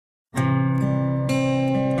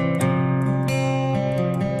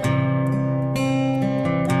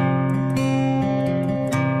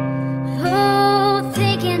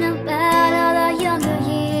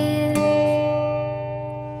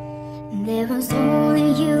was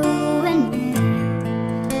only you and me.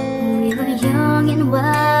 We were young and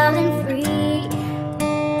wild and free.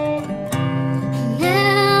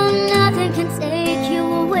 Now nothing can take you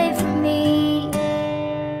away from me.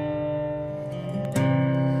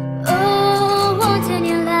 Oh, once in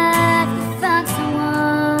your life you found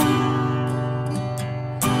someone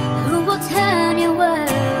who will turn your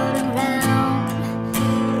world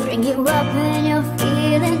around, bring you up when you're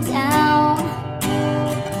feeling down.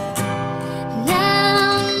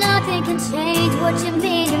 Can change what you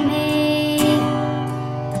mean to me.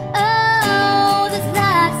 Oh, there's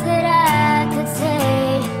lots that I could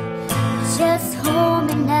say, but just hold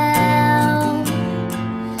me now,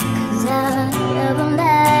 'cause I never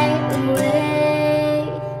like the way.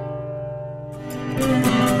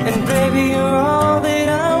 And baby, you're all that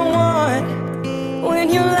I want. When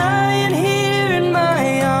you're lying here in my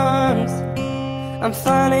arms, I'm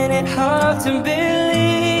finding it hard to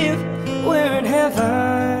believe we're in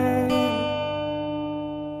heaven.